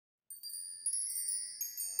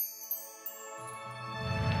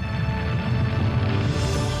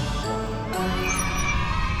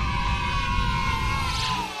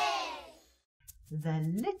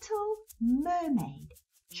Little Mermaid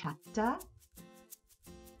Chapter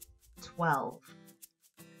 12.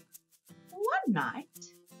 One night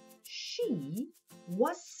she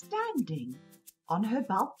was standing on her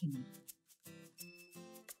balcony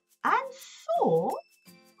and saw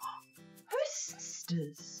her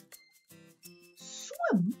sisters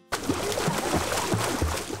swim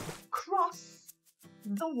across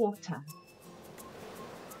the water.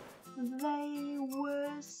 They were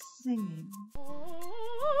singing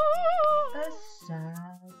a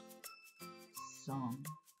sad song.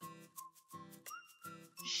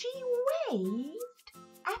 She waved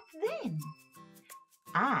at them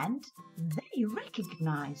and they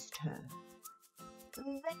recognized her.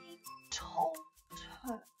 They told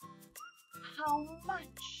her how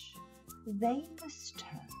much they missed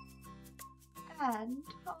her and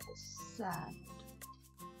how sad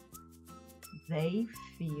they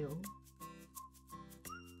feel.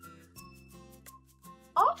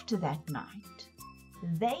 After that night,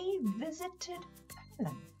 they visited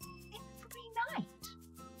her every night.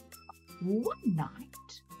 One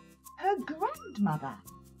night, her grandmother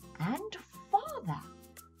and father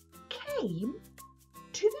came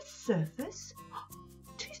to the surface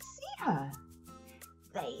to see her.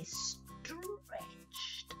 They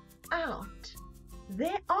stretched out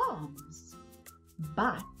their arms,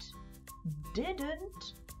 but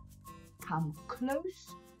didn't come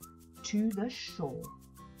close to the shore.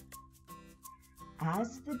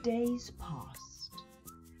 As the days passed,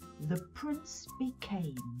 the prince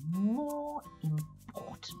became more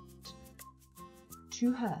important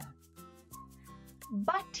to her,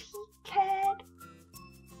 but he cared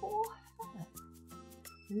for her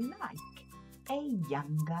like a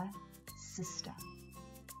younger sister.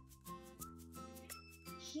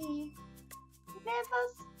 He never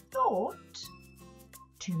thought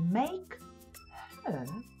to make her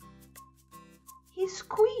his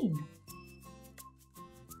queen.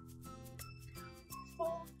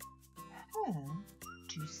 For her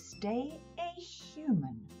to stay a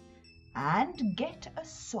human and get a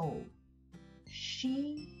soul,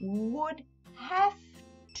 she would have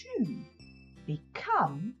to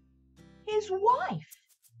become his wife,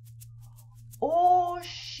 or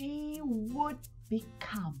she would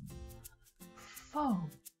become foam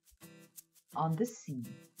on the sea.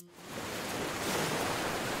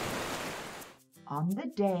 On the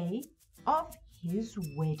day of his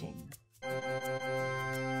wedding,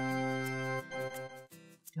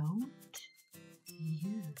 don't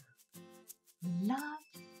you love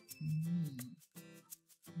me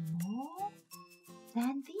more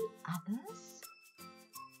than the others?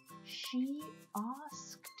 She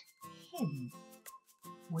asked him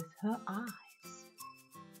with her eyes.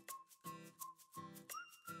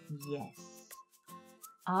 Yes,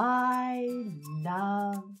 I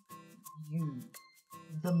love you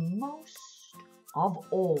the most of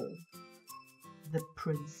all, the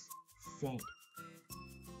prince said.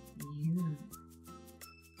 You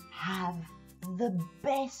have the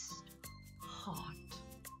best heart,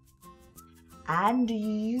 and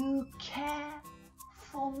you care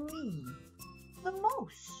for me the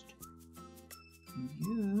most.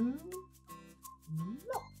 You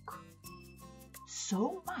look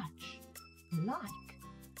so much like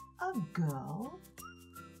a girl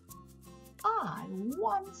I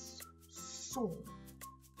once saw,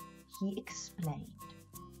 he explained,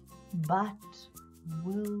 but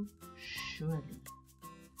will surely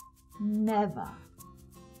never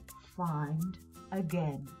find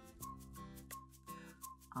again.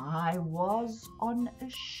 I was on a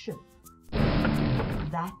ship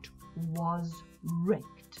that was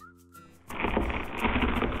wrecked.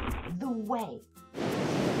 The wave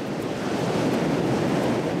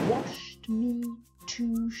washed me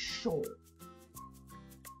to shore.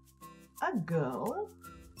 A girl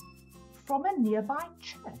from a nearby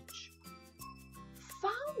church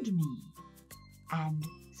found me and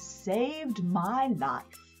saved my life.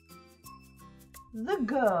 The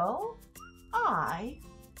girl I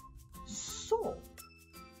saw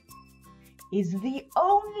is the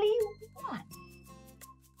only one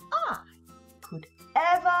I could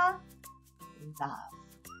ever love.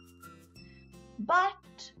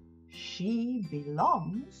 But she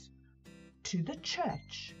belongs to the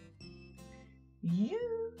church.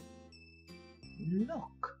 You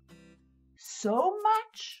look so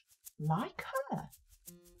much like her.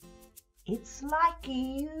 It's like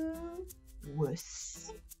you were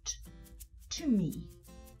sent to me.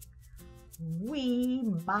 We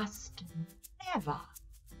must never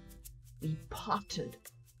be parted,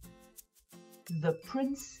 the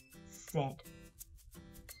prince said.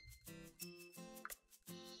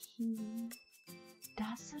 He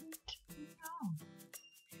doesn't know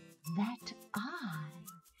that I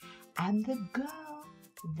am the girl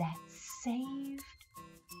that saved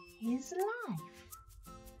his life,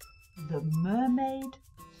 the mermaid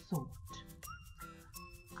thought.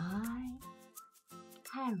 I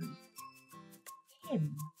carried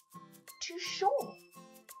him to shore,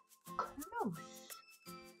 close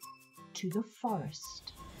to the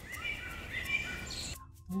forest,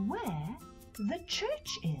 where the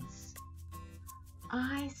church is.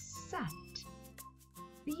 I sat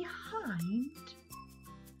behind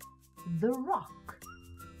the rock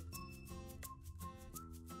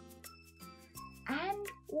and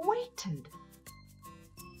waited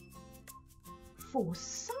for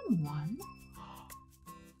someone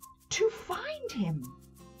to find him.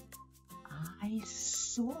 I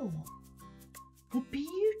saw the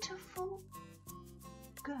beautiful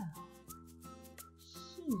girl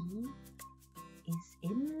he is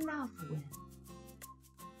in love with,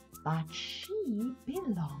 but she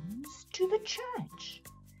belongs to the church.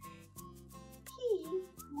 He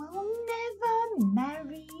will never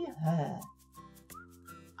marry her.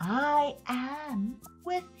 I am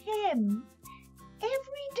with him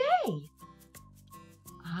every day.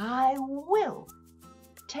 I will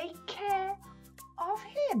take care of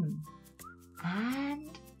him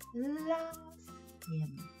and love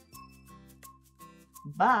him.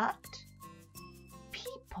 But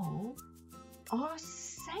people are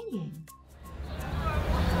saying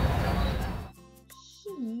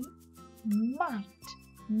he might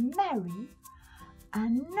marry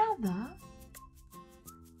another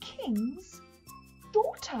king's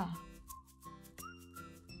daughter.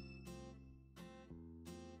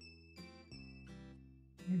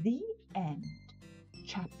 The end.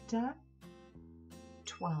 Chapter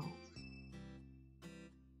 12.